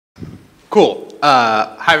Cool.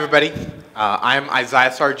 Hi, everybody. I'm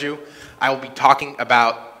Isaiah Sarju. I will be talking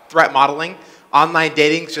about threat modeling. Online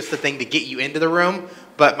dating is just the thing to get you into the room,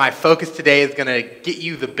 but my focus today is going to get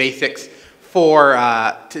you the basics for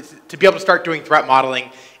to be able to start doing threat modeling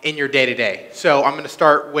in your day-to-day. So I'm going to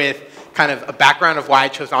start with kind of a background of why I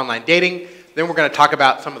chose online dating. Then we're going to talk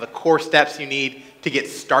about some of the core steps you need to get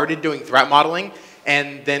started doing threat modeling.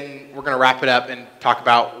 And then we're going to wrap it up and talk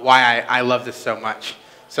about why I love this so much.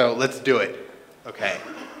 So let's do it. Okay.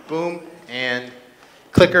 Boom. And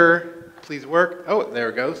clicker, please work. Oh, there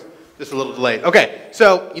it goes. Just a little delayed. Okay.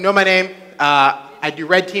 So you know my name. I do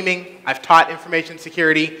red teaming. I've taught information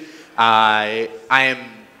security. The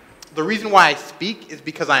reason why I speak is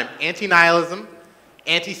because I'm anti-nihilism,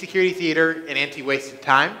 anti-security theater, and anti-wasted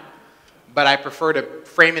time. But I prefer to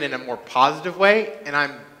frame it in a more positive way, and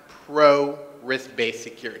I'm pro-risk-based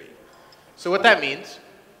security. So what that means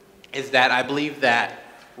is that I believe that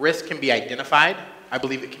risk can be identified, I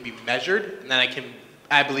believe it can be measured, and then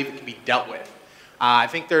I believe it can be dealt with. I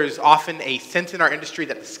think there's often a sense in our industry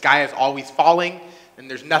that the sky is always falling, and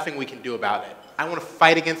there's nothing we can do about it. I want to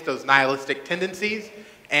fight against those nihilistic tendencies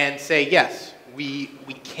and say, yes, we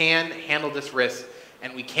can handle this risk,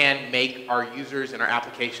 and we can make our users and our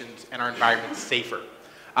applications and our environments safer.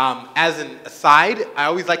 As an aside, I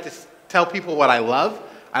always like to tell people what I love.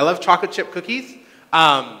 I love chocolate chip cookies.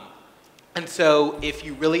 And so if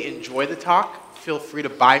you really enjoy the talk, feel free to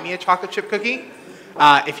buy me a chocolate chip cookie.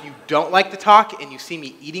 If you don't like the talk and you see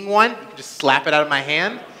me eating one, you can just slap it out of my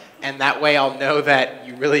hand, and that way I'll know that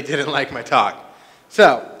you really didn't like my talk.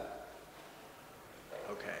 So,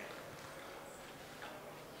 okay.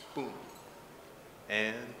 Boom.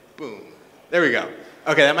 And boom. There we go.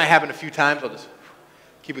 Okay, that might happen a few times. I'll just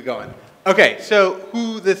keep it going. Okay, so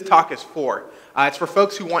who this talk is for. It's for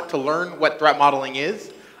folks who want to learn what threat modeling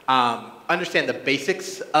is, understand the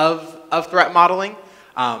basics of threat modeling,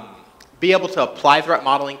 be able to apply threat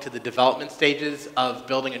modeling to the development stages of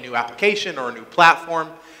building a new application or a new platform,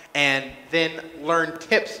 and then learn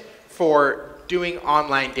tips for doing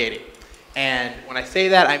online dating. And when I say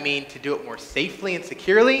that, I mean to do it more safely and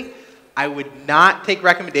securely. I would not take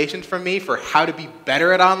recommendations from me for how to be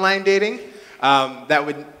better at online dating. That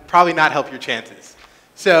would probably not help your chances.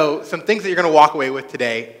 So some things that you're going to walk away with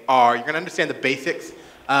today are you're going to understand the basics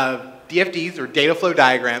of DFDs, or data flow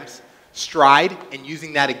diagrams, stride and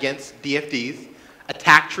using that against DFDs,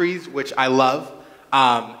 attack trees, which I love,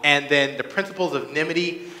 and then the principles of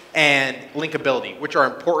NIMITY and linkability, which are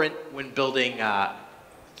important when building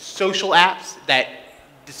social apps that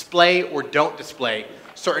display or don't display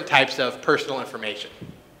certain types of personal information.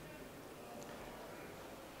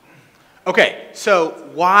 Okay, so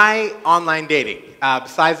why online dating?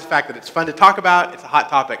 Besides the fact that it's fun to talk about, it's a hot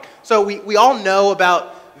topic. So we all know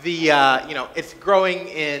about the, it's growing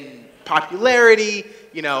in popularity,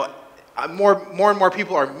 more and more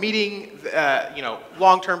people are meeting,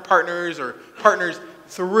 long-term partners or partners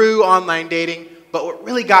through online dating. But what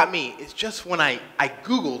really got me is just when I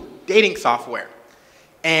Googled dating software.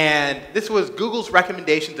 And this was Google's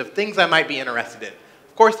recommendations of things I might be interested in.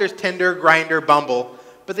 Of course, there's Tinder, Grindr, Bumble,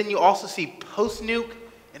 but then you also see PostNuke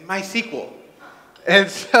and MySQL. And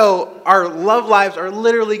so our love lives are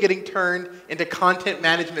literally getting turned into content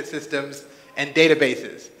management systems and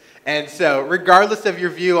databases. And so regardless of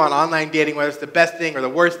your view on online dating, whether it's the best thing or the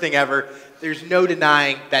worst thing ever, there's no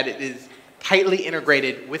denying that it is tightly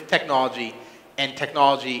integrated with technology, and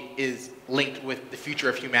technology is linked with the future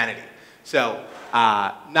of humanity. So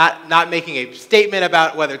not making a statement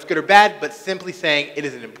about whether it's good or bad, but simply saying it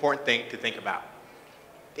is an important thing to think about.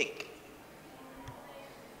 Think.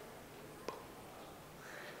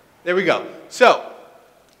 There we go. So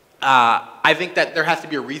I think that there has to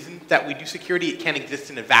be a reason that we do security. It can't exist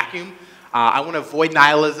in a vacuum. I want to avoid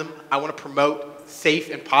nihilism. I want to promote safe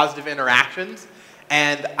and positive interactions.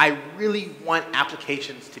 And I really want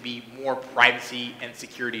applications to be more privacy and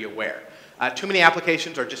security aware. Too many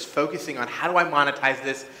applications are just focusing on how do I monetize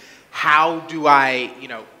this? How do I,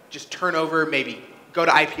 just turn over, maybe go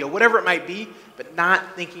to IPO, whatever it might be, but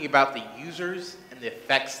not thinking about the users and the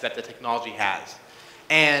effects that the technology has.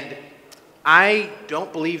 And I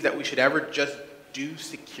don't believe that we should ever just do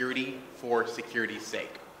security for security's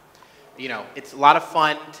sake. It's a lot of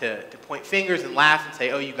fun to point fingers and laugh and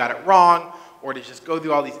say, oh, you got it wrong, or to just go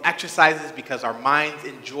through all these exercises because our minds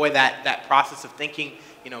enjoy that process of thinking,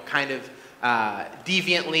 kind of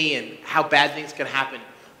deviantly and how bad things can happen.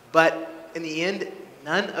 But in the end,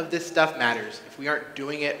 none of this stuff matters if we aren't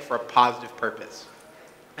doing it for a positive purpose.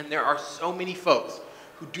 And there are so many folks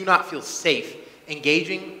who do not feel safe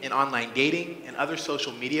engaging in online dating and other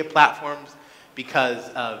social media platforms because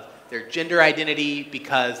of their gender identity,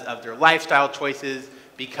 because of their lifestyle choices,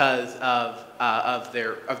 because of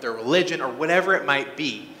their religion, or whatever it might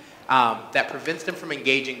be, that prevents them from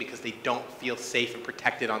engaging because they don't feel safe and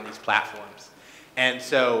protected on these platforms. And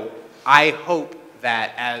so I hope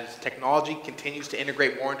that as technology continues to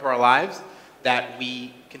integrate more into our lives, that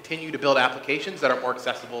we continue to build applications that are more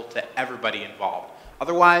accessible to everybody involved.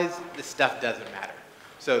 Otherwise, this stuff doesn't matter.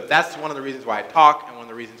 So that's one of the reasons why I talk, and one of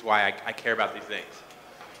the reasons why I care about these things.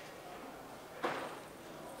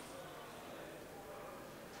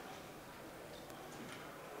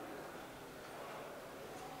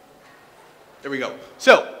 There we go.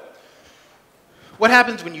 So, what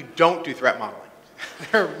happens when you don't do threat modeling?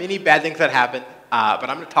 There are many bad things that happen, but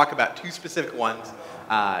I'm going to talk about two specific ones.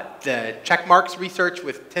 The checkmarks research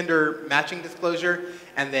with Tinder matching disclosure,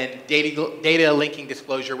 and then data linking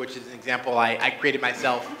disclosure, which is an example I created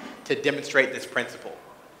myself to demonstrate this principle.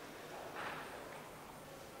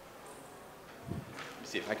 Let me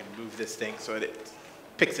see if I can move this thing so it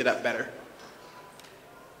picks it up better.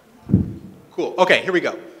 Cool. Okay, here we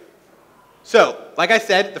go. So, like I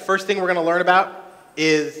said, the first thing we're going to learn about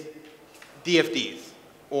is DFDs,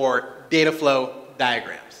 or data flow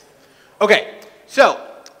diagrams. Okay, so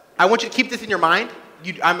I want you to keep this in your mind.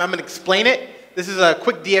 I'm going to explain it. This is a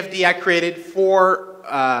quick DFD I created for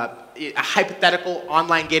a hypothetical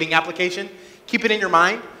online dating application. Keep it in your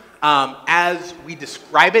mind as we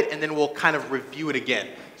describe it, and then we'll kind of review it again.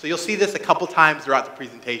 So you'll see this a couple times throughout the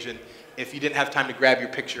presentation if you didn't have time to grab your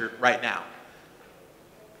picture right now.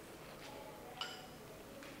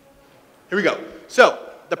 Here we go. So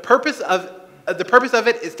the purpose of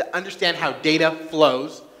it is to understand how data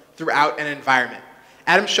flows throughout an environment.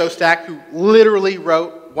 Adam Shostak, who literally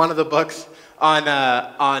wrote one of the books on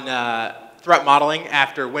threat modeling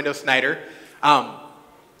after Wendell Snyder,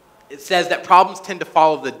 it says that problems tend to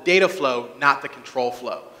follow the data flow, not the control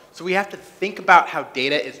flow. So we have to think about how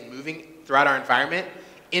data is moving throughout our environment,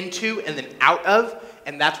 into and then out of,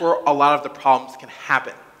 and that's where a lot of the problems can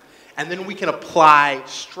happen. And then we can apply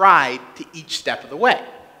stride to each step of the way.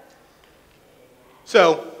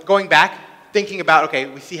 So going back, thinking about, okay,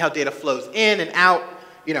 we see how data flows in and out.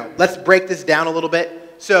 You know, let's break this down a little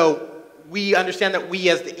bit. So we understand that we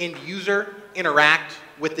as the end user interact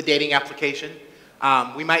with the dating application.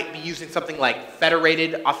 We might be using something like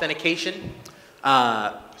federated authentication.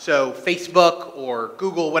 So Facebook or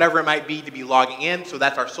Google, whatever it might be, to be logging in. So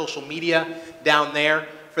that's our social media down there.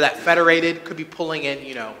 For that federated, could be pulling in,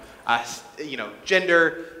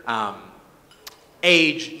 gender,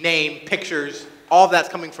 age, name, pictures. All of that's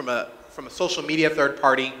coming from a social media third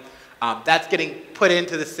party. That's getting put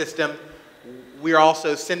into the system. We are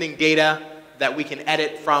also sending data that we can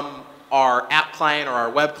edit from our app client or our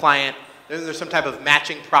web client. Then there's some type of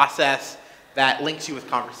matching process that links you with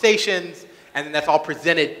conversations, and then that's all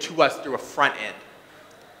presented to us through a front end.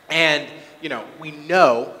 And we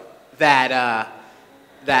know that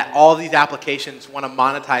that all these applications want to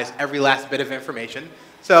monetize every last bit of information.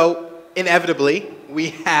 So inevitably,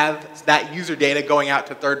 we have that user data going out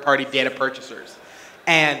to third-party data purchasers.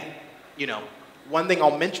 And one thing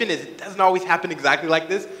I'll mention is it doesn't always happen exactly like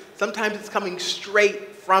this. Sometimes it's coming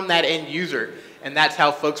straight from that end user. And that's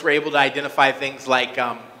how folks were able to identify things like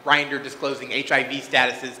Grindr disclosing HIV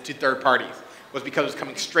statuses to third parties, was because it was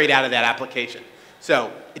coming straight out of that application.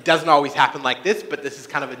 So it doesn't always happen like this, but this is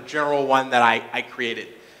kind of a general one that I created.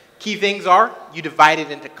 Key things are, you divide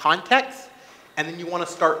it into context, and then you want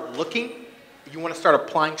to start looking, you want to start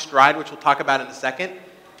applying stride, which we'll talk about in a second,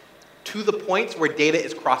 to the points where data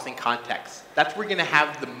is crossing context. That's where you're going to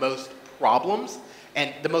have the most problems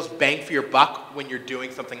and the most bang for your buck when you're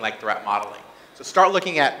doing something like threat modeling. So start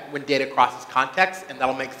looking at when data crosses context, and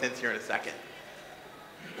that'll make sense here in a second.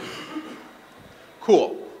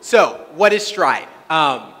 Cool. So what is stride?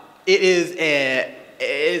 It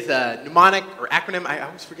is a mnemonic or acronym. I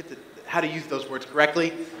always forget how to use those words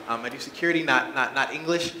correctly. I do security, not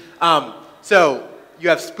English. So you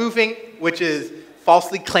have spoofing, which is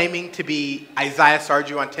falsely claiming to be Isaiah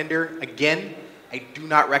Sarju on Tinder. Again, I do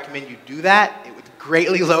not recommend you do that. It would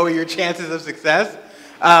greatly lower your chances of success.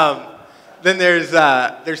 Then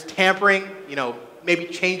there's tampering, maybe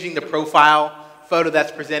changing the profile photo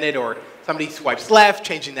that's presented, or somebody swipes left,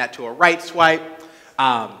 changing that to a right swipe.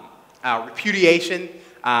 Repudiation.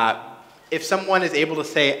 If someone is able to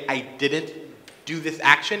say, I didn't do this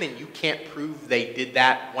action, and you can't prove they did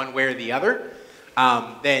that one way or the other,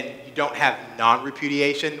 then you don't have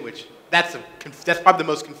non-repudiation, which that's probably the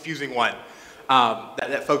most confusing one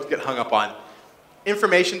that folks get hung up on.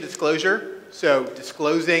 Information disclosure, so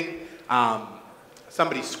disclosing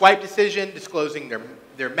somebody's swipe decision, disclosing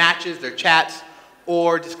their matches, their chats,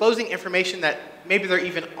 or disclosing information that maybe they're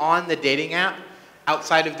even on the dating app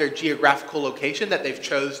outside of their geographical location that they've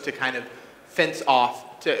chose to kind of fence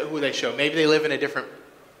off to who they show. Maybe they live in a different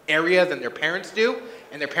area than their parents do,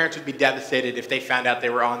 and their parents would be devastated if they found out they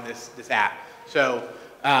were on this app. So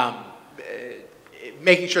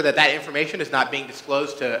making sure that that information is not being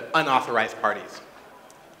disclosed to unauthorized parties.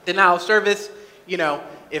 Denial of service, you know,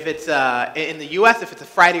 if it's in the US, if it's a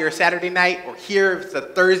Friday or a Saturday night, or here if it's a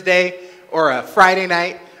Thursday or a Friday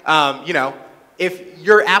night, you know, if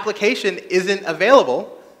your application isn't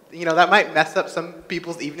available, you know, that might mess up some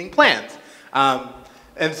people's evening plans.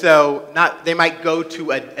 And so they might go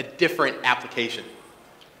to a different application.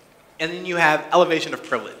 And then you have elevation of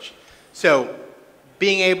privilege. So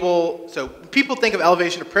people think of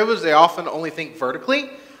elevation of privilege, they often only think vertically,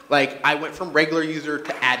 like I went from regular user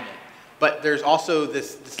to admin. But there's also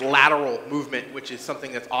this lateral movement, which is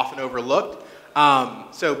something that's often overlooked.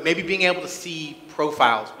 So maybe being able to see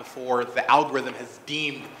profiles before the algorithm has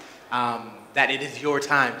deemed that it is your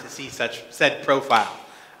time to see said profile.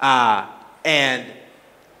 And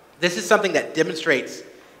this is something that demonstrates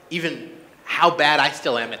even how bad I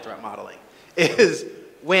still am at threat modeling, is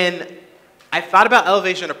when I thought about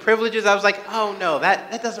elevation of privileges, I was like, oh no,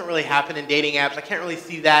 that doesn't really happen in dating apps. I can't really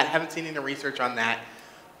see that, haven't seen any research on that.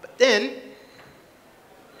 But then,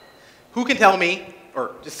 who can tell me,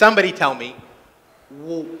 or just somebody tell me,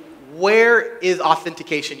 where is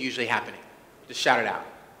authentication usually happening? Just shout it out.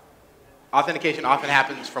 Authentication often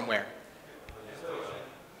happens from where?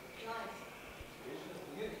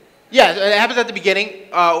 Yeah, it happens at the beginning.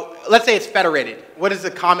 Let's say it's federated. What is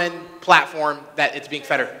the common platform that it's being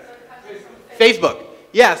federated? Facebook.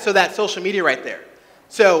 Yeah, so that's social media right there.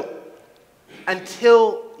 So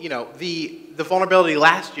until, you know, the vulnerability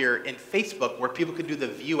last year in Facebook where people could do the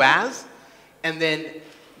view as and then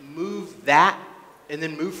move that and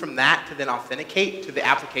then move from that to then authenticate to the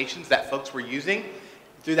applications that folks were using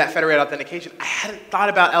through that federated authentication, I hadn't thought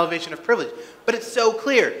about elevation of privilege. But it's so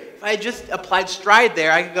clear. If I had just applied Stride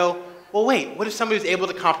there, I could go, well, wait, what if somebody's able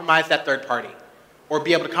to compromise that third party? Or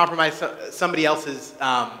be able to compromise somebody else's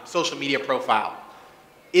social media profile?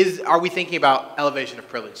 Are we thinking about elevation of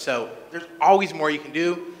privilege? So there's always more you can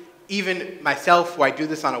do. Even myself, who I do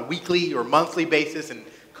this on a weekly or monthly basis and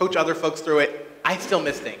coach other folks through it, I still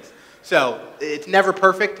miss things. So it's never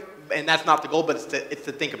perfect, and that's not the goal, but it's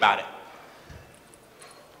to think about it.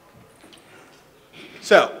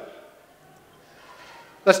 So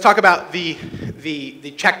let's talk about the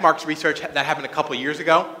checkmarks research that happened a couple years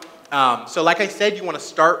ago. So like I said, you want to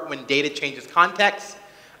start when data changes context.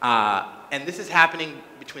 And this is happening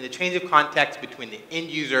between the change of context between the end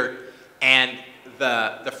user and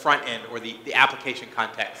the front end, or the application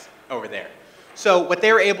context over there. So what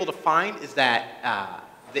they were able to find is that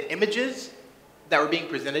the images that were being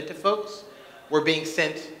presented to folks were being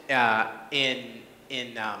sent in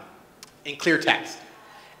clear text.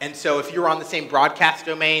 And so if you're on the same broadcast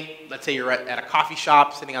domain, let's say you're at a coffee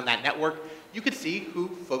shop sitting on that network, you could see who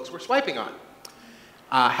folks were swiping on.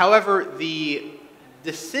 However, the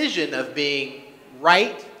decision of being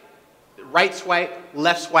right swipe,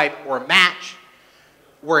 left swipe, or match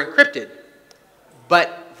were encrypted,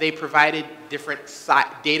 but they provided different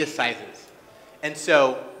data sizes. And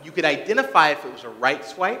so you could identify if it was a right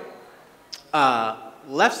swipe,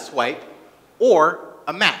 left swipe, or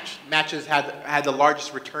a match. Matches had the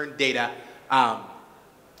largest return data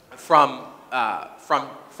from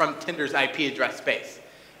Tinder's IP address space.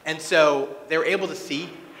 And so they were able to see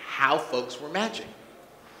how folks were matching.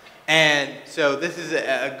 And so this is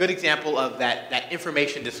a good example of that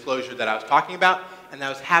information disclosure that I was talking about, and that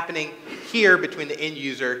was happening here between the end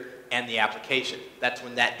user and the application. That's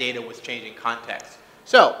when that data was changing context.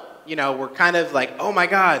 So, you know, we're kind of like, oh my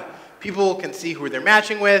God, people can see who they're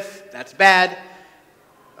matching with, that's bad.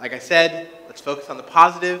 Like I said, let's focus on the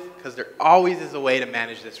positive, because there always is a way to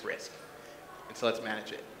manage this risk. And so let's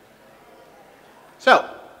manage it. So,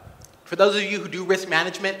 for those of you who do risk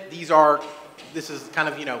management, this is kind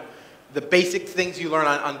of, you know, the basic things you learn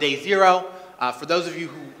on day 0. For those of you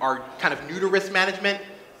who are kind of new to risk management,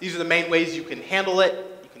 these are the main ways you can handle it.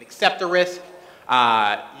 You can accept the risk.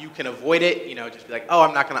 You can avoid it, you know, just be like, oh,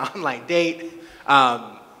 I'm not going to online date.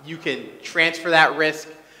 You can transfer that risk.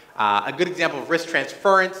 A good example of risk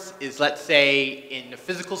transference is, let's say, in the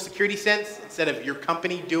physical security sense, instead of your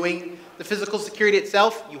company doing the physical security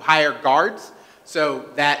itself, you hire guards. So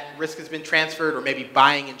that risk has been transferred, or maybe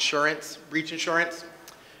buying insurance, breach insurance.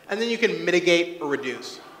 And then you can mitigate or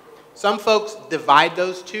reduce. Some folks divide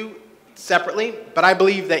those two separately, but I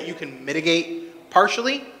believe that you can mitigate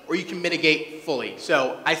partially or you can mitigate fully.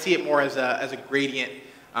 So I see it more as a gradient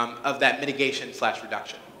of that mitigation /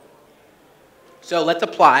 reduction. So let's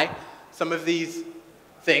apply some of these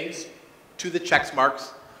things to the checks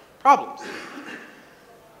marks problems.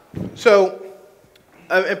 So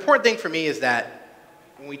an important thing for me is that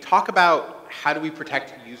when we talk about how do we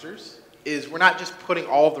protect users, is we're not just putting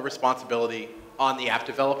all of the responsibility on the app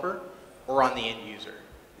developer or on the end user.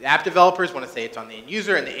 The app developers want to say it's on the end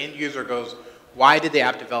user, and the end user goes, why did the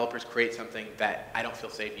app developers create something that I don't feel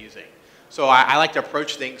safe using? So I like to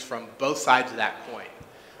approach things from both sides of that coin.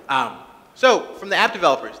 So from the app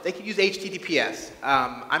developers, they could use HTTPS.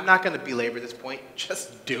 I'm not going to belabor this point.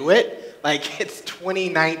 Just do it. Like, it's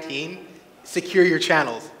 2019. Secure your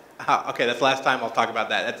channels. Okay, that's the last time I'll talk about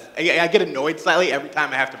that. I get annoyed slightly every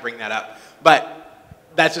time I have to bring that up. But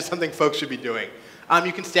that's just something folks should be doing.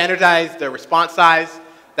 You can standardize the response size.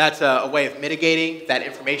 That's a way of mitigating that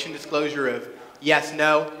information disclosure of yes,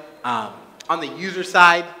 no. On the user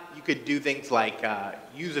side, you could do things like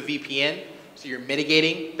use a VPN, so you're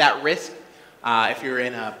mitigating that risk if you're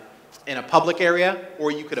in a public area,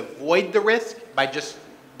 or you could avoid the risk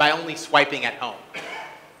by only swiping at home.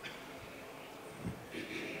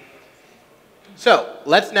 So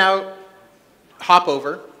let's now hop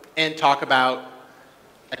over and talk about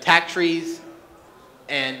attack trees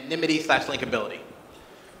and anonymity/linkability.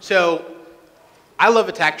 So I love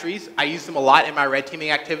attack trees. I use them a lot in my red teaming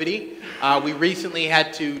activity. We recently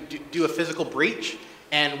had to do a physical breach,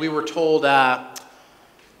 and we were told,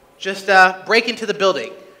 just break into the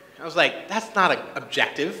building. I was like, that's not an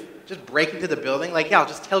objective. Just break into the building? Like, yeah, I'll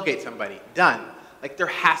just tailgate somebody. Done. Like, there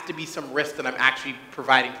has to be some risk that I'm actually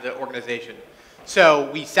providing to the organization. So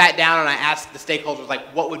we sat down and I asked the stakeholders, like,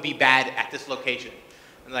 what would be bad at this location?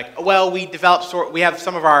 And like, well, we have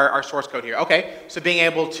some of our source code here. Okay, so being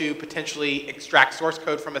able to potentially extract source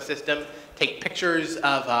code from a system, take pictures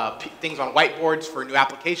of things on whiteboards for new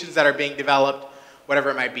applications that are being developed, whatever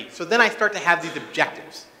it might be. So then I start to have these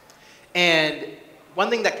objectives. And one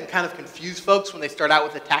thing that can kind of confuse folks when they start out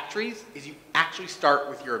with attack trees is you actually start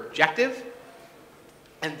with your objective,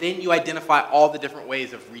 and then you identify all the different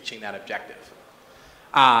ways of reaching that objective.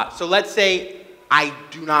 So let's say I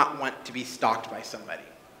do not want to be stalked by somebody.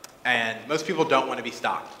 And most people don't want to be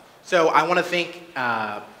stalked. So I want to think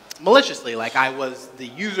maliciously, like I was the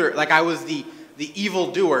user, like I was the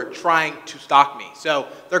evil doer trying to stalk me. So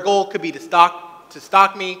their goal could be to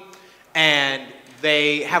stalk me, and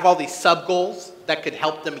they have all these sub-goals that could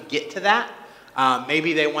help them get to that.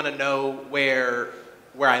 Maybe they want to know where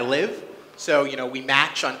I live. So, you know, we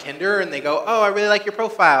match on Tinder, and they go, oh, I really like your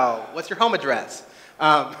profile. What's your home address?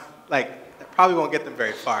 Like, that probably won't get them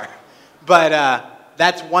very far. But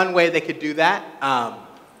that's one way they could do that.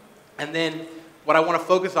 And then what I want to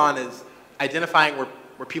focus on is identifying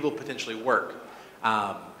where people potentially work.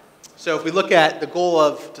 So if we look at the goal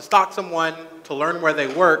of to stalk someone, to learn where they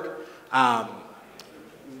work,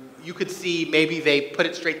 you could see maybe they put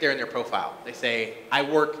it straight there in their profile. They say, I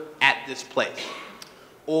work at this place.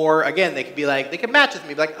 Or again, they could be like, they could match with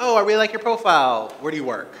me, be like, oh, I really like your profile. Where do you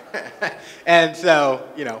work? And so,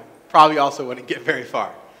 you know, probably also wouldn't get very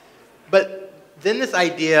far. But then this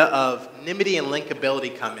idea of anonymity and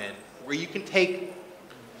linkability come in, where you can take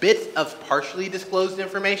bits of partially disclosed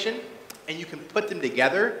information and you can put them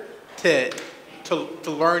together to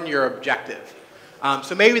learn your objective.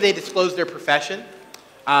 So maybe they disclose their profession,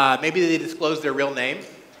 maybe they disclose their real name,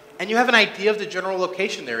 and you have an idea of the general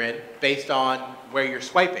location they're in based on where you're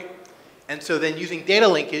swiping. And so then using data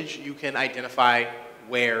linkage, you can identify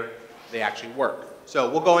where they actually work. So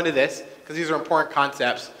we'll go into this, because these are important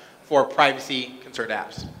concepts for privacy-concerned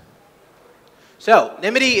apps. So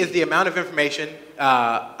anonymity is the amount of information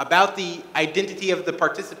about the identity of the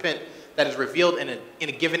participant that is revealed in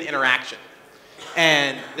a given interaction.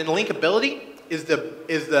 And then linkability is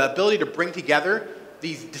the ability to bring together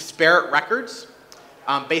these disparate records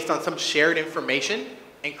based on some shared information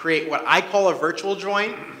and create what I call a virtual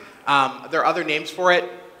join. There are other names for it,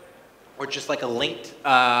 or just like a linked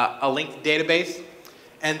database.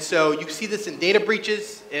 And so you see this in data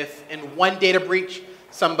breaches. If in one data breach,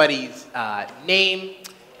 somebody's name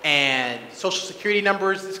and social security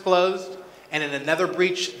number is disclosed, and in another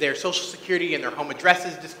breach, their social security and their home address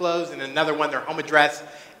is disclosed, and in another one, their home address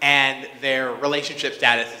and their relationship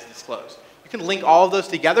status is disclosed. You can link all of those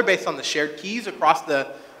together based on the shared keys across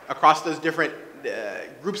those different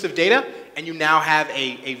groups of data, and you now have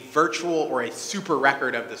a virtual or a super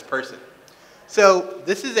record of this person. So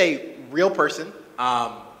this is a real person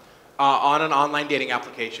on an online dating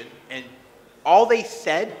application, and all they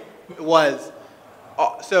said was,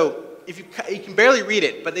 so if you can barely read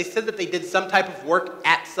it, but they said that they did some type of work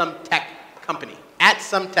at some tech company, at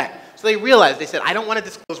some tech. So they realized, they said, I don't want to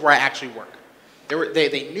disclose where I actually work.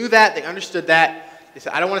 They knew that, they understood that. they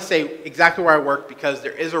said, I don't want to say exactly where I work because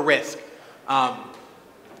there is a risk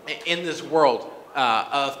in this world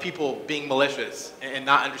of people being malicious and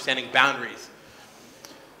not understanding boundaries.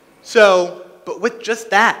 So, but with just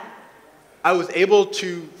that, I was able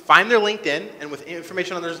to find their LinkedIn, and with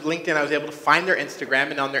information on their LinkedIn, I was able to find their Instagram,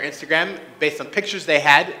 and on their Instagram, based on pictures they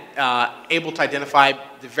had, able to identify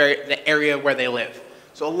the area where they live.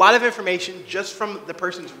 So a lot of information just from the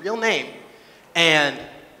person's real name and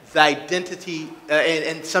the identity,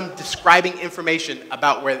 and some describing information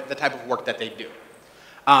about the type of work that they do.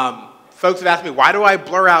 Folks have asked me, why do I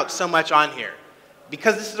blur out so much on here?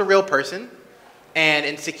 Because this is a real person, and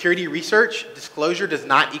in security research, disclosure does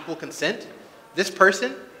not equal consent. This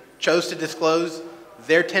person chose to disclose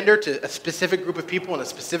their Tinder to a specific group of people in a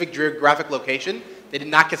specific geographic location. They did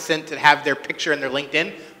not consent to have their picture and their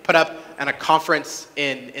LinkedIn put up at a conference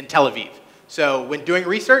in Tel Aviv. So when doing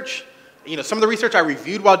research, some of the research I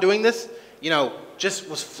reviewed while doing this, just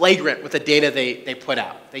was flagrant with the data they put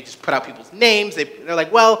out. They just put out people's names. They're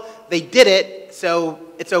like, well, they did it, so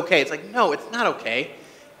it's okay. It's like, no, it's not okay.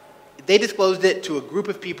 They disclosed it to a group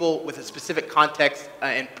of people with a specific context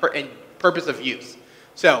and purpose of use.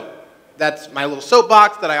 So that's my little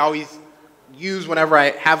soapbox that I always use whenever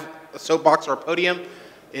I have a soapbox or a podium.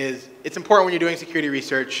 It's important when you're doing security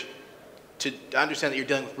research to understand that you're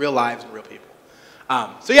dealing with real lives and real people.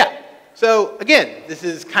 So again, this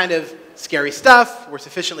is kind of scary stuff. We're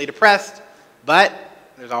sufficiently depressed, but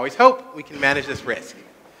there's always hope. We can manage this risk.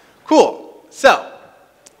 Cool. So,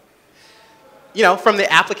 from the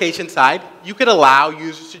application side, you could allow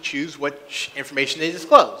users to choose which information they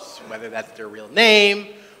disclose, whether that's their real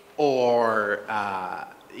name or,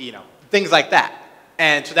 things like that.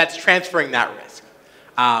 And so that's transferring that risk.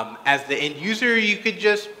 As the end user, you could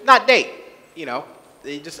just not date,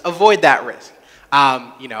 just avoid that risk.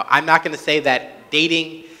 I'm not going to say that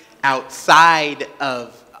dating outside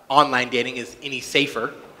of online dating is any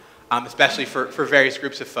safer, especially for various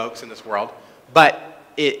groups of folks in this world. But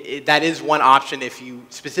that is one option if you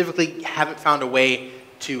specifically haven't found a way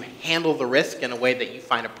to handle the risk in a way that you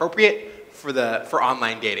find appropriate for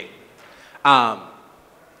online dating.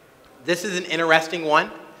 This is an interesting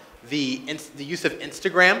one, the use of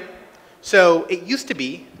Instagram. So it used to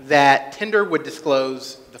be that Tinder would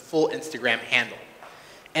disclose the full Instagram handle.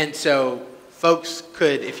 And so folks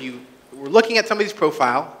could, if you were looking at somebody's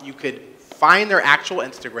profile, you could find their actual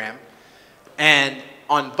Instagram. And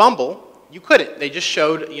on Bumble, you couldn't. They just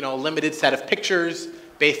showed, a limited set of pictures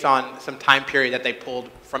based on some time period that they pulled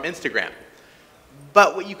from Instagram.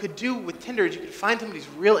 But what you could do with Tinder is you could find somebody's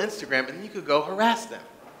real Instagram, and then you could go harass them.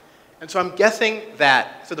 And so I'm guessing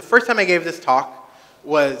that, so the first time I gave this talk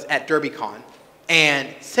was at DerbyCon. And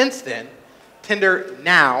since then, Tinder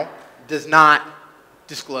now does not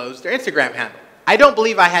disclose their Instagram handle. I don't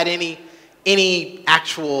believe I had any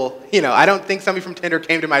actual, I don't think somebody from Tinder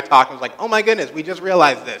came to my talk and was like, oh my goodness, we just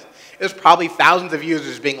realized this. It was probably thousands of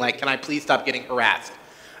users being like, can I please stop getting harassed?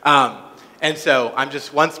 And so I'm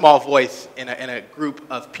just one small voice in a group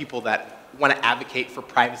of people that want to advocate for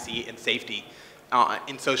privacy and safety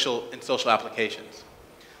in social applications.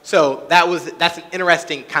 So that's an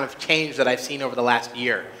interesting kind of change that I've seen over the last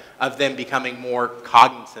year of them becoming more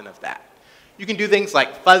cognizant of that. You can do things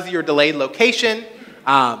like fuzzy or delayed location.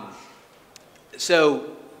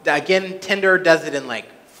 So again, Tinder does it in like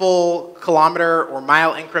full kilometer or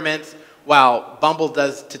mile increments, while Bumble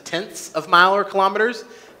does to tenths of mile or kilometers.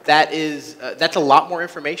 That's a lot more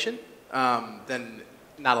information than,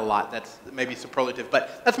 not a lot, that's maybe superlative,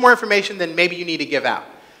 but that's more information than maybe you need to give out.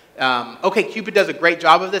 OkCupid does a great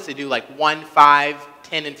job of this. They do like 1, 5,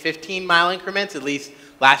 10, and 15 mile increments, at least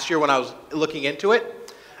last year when I was looking into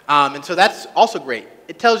it. And so that's also great.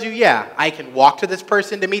 It tells you, yeah, I can walk to this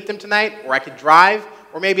person to meet them tonight, or I could drive,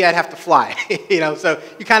 or maybe I'd have to fly. So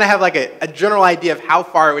you kind of have like a general idea of how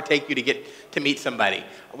far it would take you to get to meet somebody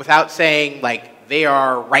without saying like they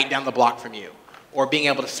are right down the block from you, or being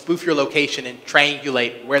able to spoof your location and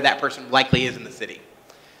triangulate where that person likely is in the city.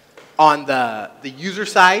 On the user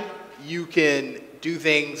side, you can do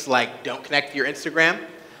things like don't connect to your Instagram.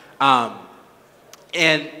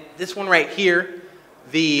 And this one right here,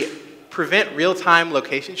 the prevent real-time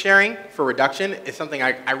location sharing for reduction is something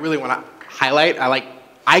I really want to highlight.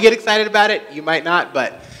 I get excited about it. You might not,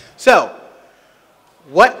 but so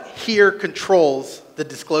what here controls the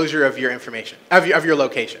disclosure of your information, of your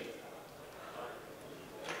location?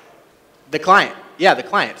 The client. Yeah, the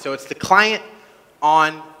client. So it's the client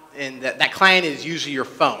and that client is usually your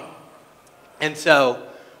phone. And so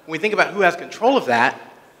when we think about who has control of that,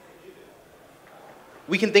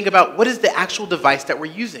 we can think about what is the actual device that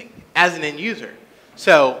we're using as an end user.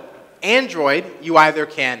 So Android, you either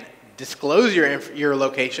can disclose your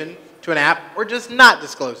location to an app or just not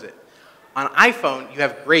disclose it. On iPhone, you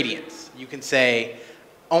have gradients. You can say,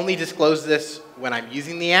 only disclose this when I'm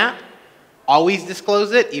using the app, always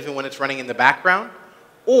disclose it, even when it's running in the background,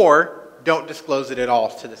 or don't disclose it at all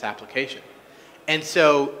to this application. And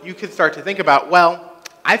so you can start to think about, well,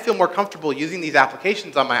 I feel more comfortable using these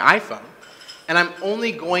applications on my iPhone, and I'm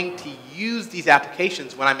only going to use these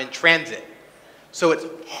applications when I'm in transit. So it's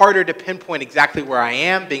harder to pinpoint exactly where I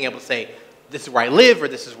am, being able to say, this is where I live or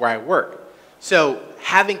this is where I work. So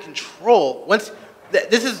having control, this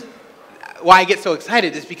is why I get so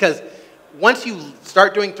excited, is because once you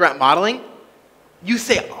start doing threat modeling, you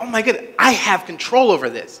say, oh my goodness, I have control over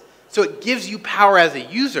this. So it gives you power as a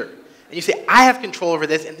user. And you say, I have control over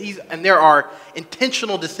this, and there are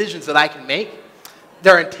intentional decisions that I can make.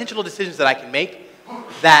 There are intentional decisions that I can make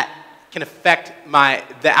that can affect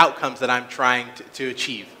the outcomes that I'm trying to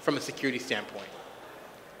achieve from a security standpoint.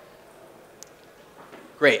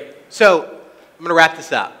 Great. So I'm going to wrap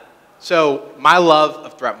this up. So my love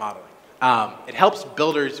of threat modeling. It helps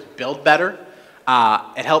builders build better.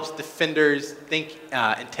 It helps defenders think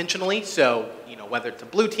intentionally. So whether it's a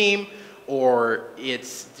blue team or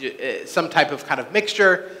it's some type of kind of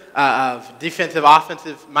mixture of defensive,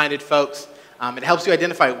 offensive-minded folks, it helps you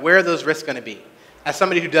identify where those risks are going to be. As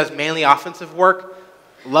somebody who does mainly offensive work,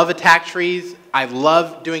 love attack trees. I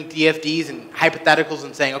love doing DFDs and hypotheticals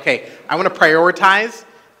and saying, okay, I want to prioritize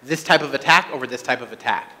this type of attack over this type of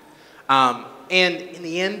attack. And in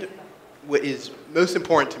the end, what is most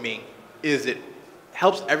important to me is it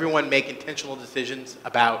helps everyone make intentional decisions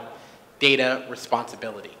about data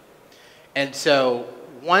responsibility. And so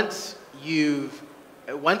once you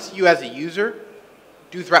as a user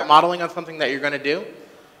do threat modeling on something that you're going to do,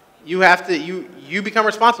 you become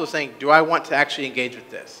responsible saying, do I want to actually engage with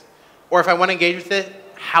this? Or if I want to engage with it,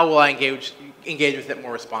 how will I engage with it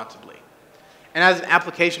more responsibly? And as an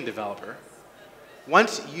application developer,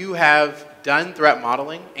 once you have done threat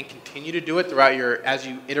modeling and continue to do it throughout as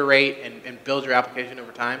you iterate and build your application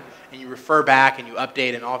over time, and you refer back and you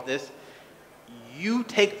update and all of this, you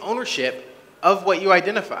take ownership of what you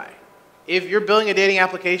identify. If you're building a dating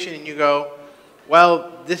application and you go,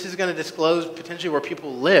 well, this is going to disclose potentially where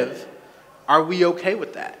people live, are we okay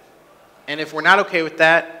with that? And if we're not okay with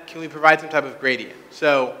that, can we provide some type of gradient?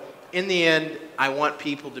 So in the end, I want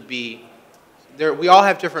people to be there. We all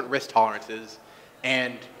have different risk tolerances,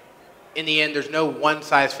 and in the end, there's no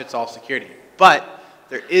one-size-fits-all security. But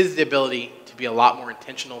there is the ability to be a lot more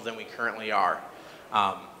intentional than we currently are.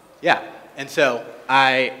 Yeah, and so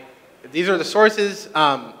these are the sources.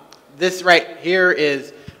 This right here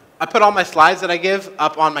is, I put all my slides that I give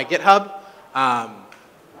up on my GitHub.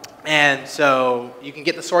 And so you can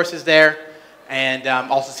get the sources there and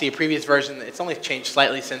also see a previous version. It's only changed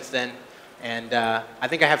slightly since then. And I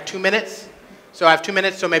think I have 2 minutes. So I have 2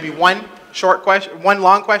 minutes, so maybe one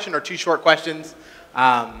long question or two short questions,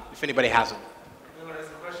 if anybody has them.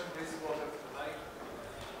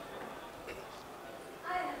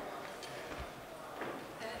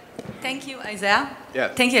 Thank you, Isaiah.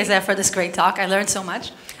 Yes. Thank you, Isaiah, for this great talk. I learned so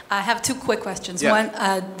much. I have two quick questions. Yeah. One,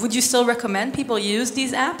 would you still recommend people use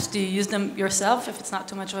these apps? Do you use them yourself, if it's not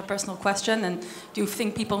too much of a personal question? And do you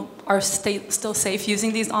think people are still safe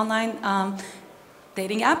using these online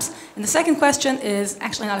dating apps? And the second question is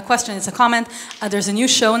actually not a question, it's a comment. There's a new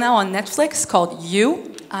show now on Netflix called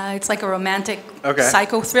You. It's like a romantic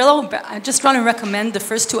psycho thriller. But I just want to recommend the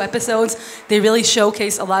first 2 episodes. They really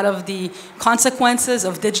showcase a lot of the consequences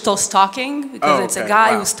of digital stalking, because it's a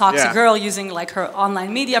guy who stalks a girl using like her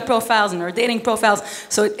online media profiles and her dating profiles.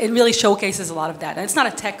 So it really showcases a lot of that. And it's not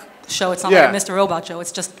a tech show. It's not like a Mr. Robot show.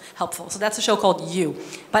 It's just helpful. So that's a show called You.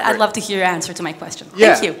 But I'd love to hear your answer to my question.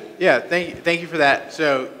 Thank you. Yeah, thank you for that.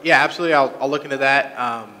 So yeah, absolutely, I'll look into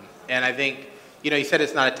that. And I think, you said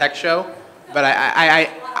it's not a tech show, but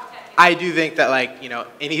I do think that, like,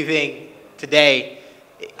 anything today,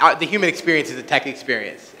 the human experience is a tech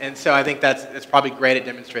experience. And so I think that's probably great at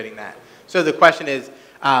demonstrating that. So the question is,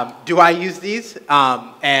 do I use these?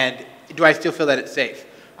 And do I still feel that it's safe?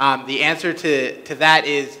 The answer to that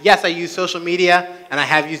is yes, I use social media, and I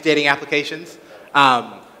have used dating applications.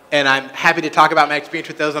 And I'm happy to talk about my experience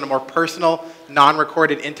with those on a more personal,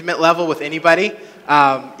 non-recorded, intimate level with anybody.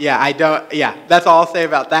 That's all I'll say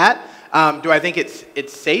about that. Do I think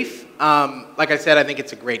it's safe? Like I said, I think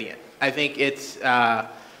it's a gradient. I think it's,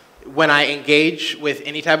 when I engage with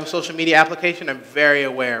any type of social media application, I'm very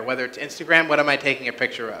aware, whether it's Instagram, what am I taking a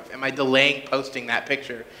picture of? Am I delaying posting that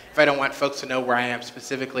picture if I don't want folks to know where I am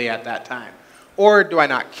specifically at that time? Or do I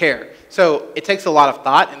not care? So it takes a lot of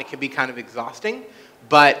thought, and it can be kind of exhausting,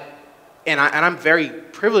 but, and I'm very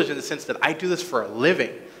privileged in the sense that I do this for a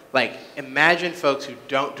living. Like, imagine folks who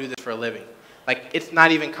don't do this for a living. Like, it's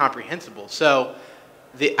not even comprehensible. So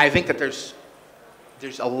I think that there's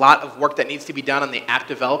a lot of work that needs to be done on the app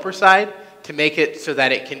developer side to make it so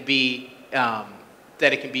that it can be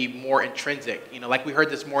more intrinsic. You know, like we heard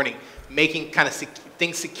this morning, making kind of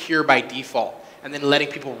things secure by default, and then letting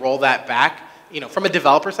people roll that back. You know, from a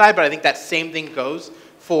developer side, but I think that same thing goes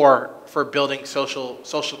for building social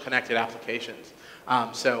connected applications.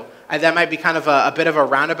 So that might be kind of a bit of a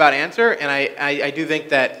roundabout answer, and I do think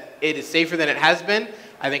that it is safer than it has been.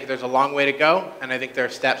 I think there's a long way to go, and I think there are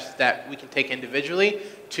steps that we can take individually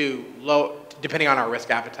depending on our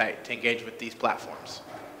risk appetite, to engage with these platforms.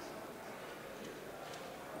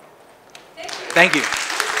 Thank you. Thank you.